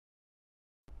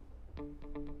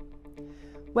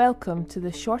Welcome to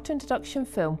this short introduction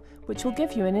film which will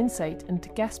give you an insight into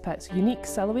Gazpack's unique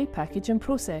Sulaway package and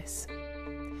process.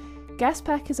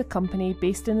 Gazpack is a company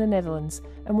based in the Netherlands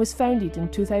and was founded in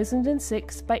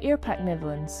 2006 by Airpack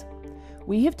Netherlands.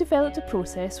 We have developed a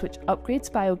process which upgrades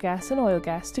biogas and oil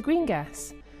gas to green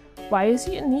gas. Why is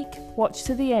it unique? Watch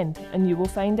to the end and you will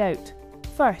find out.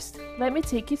 First, let me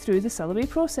take you through the Sulaway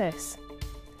process.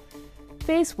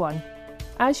 Phase 1.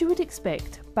 As you would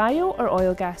expect, bio or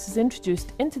oil gas is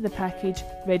introduced into the package,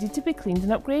 ready to be cleaned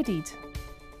and upgraded.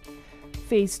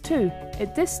 Phase 2.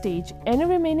 At this stage, any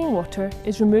remaining water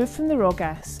is removed from the raw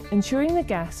gas, ensuring the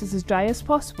gas is as dry as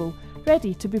possible,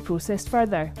 ready to be processed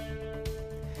further.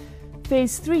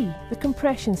 Phase 3. The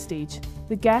compression stage.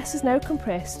 The gas is now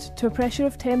compressed to a pressure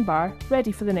of 10 bar,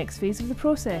 ready for the next phase of the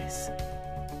process.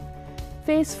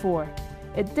 Phase 4.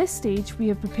 At this stage we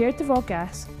have prepared the raw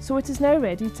gas, so it is now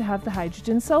ready to have the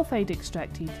hydrogen sulfide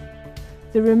extracted.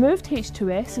 The removed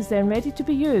H2S is then ready to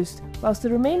be used, whilst the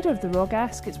remainder of the raw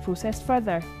gas gets processed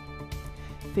further.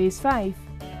 Phase 5.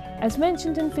 As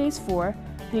mentioned in Phase 4,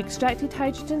 the extracted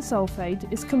hydrogen sulfide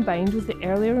is combined with the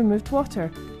earlier removed water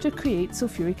to create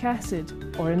sulfuric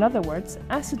acid, or in other words,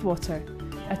 acid water,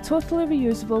 a totally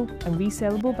reusable and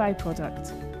resellable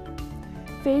byproduct.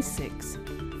 Phase 6.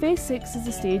 Phase 6 is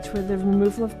the stage where the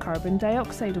removal of carbon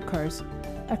dioxide occurs,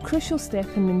 a crucial step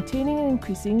in maintaining and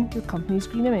increasing your company's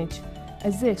green image,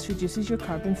 as this reduces your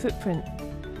carbon footprint.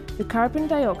 The carbon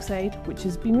dioxide, which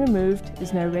has been removed,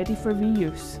 is now ready for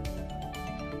reuse.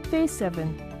 Phase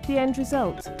 7. The end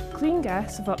result, clean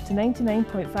gas of up to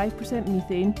 99.5%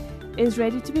 methane, is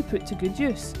ready to be put to good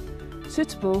use,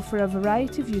 suitable for a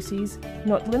variety of uses,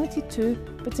 not limited to,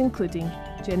 but including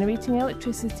generating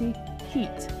electricity,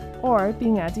 heat, or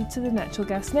being added to the natural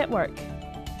gas network.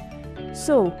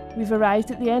 So, we've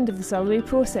arrived at the end of the Sulaway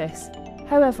process.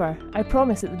 However, I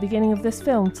promise at the beginning of this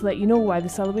film to let you know why the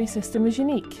Sulaway system is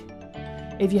unique.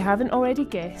 If you haven't already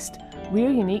guessed,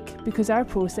 we're unique because our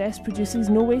process produces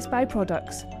no waste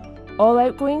byproducts. All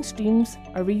outgoing streams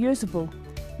are reusable,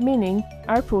 meaning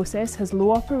our process has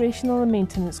low operational and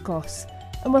maintenance costs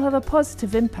and will have a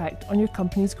positive impact on your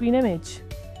company's green image.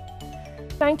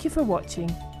 Thank you for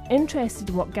watching. Interested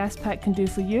in what Gazpack can do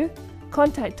for you?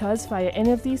 Contact us via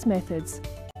any of these methods.